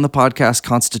information on the podcast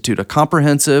constitute a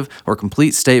comprehensive or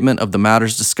complete statement of the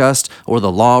matters discussed or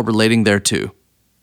the law relating thereto.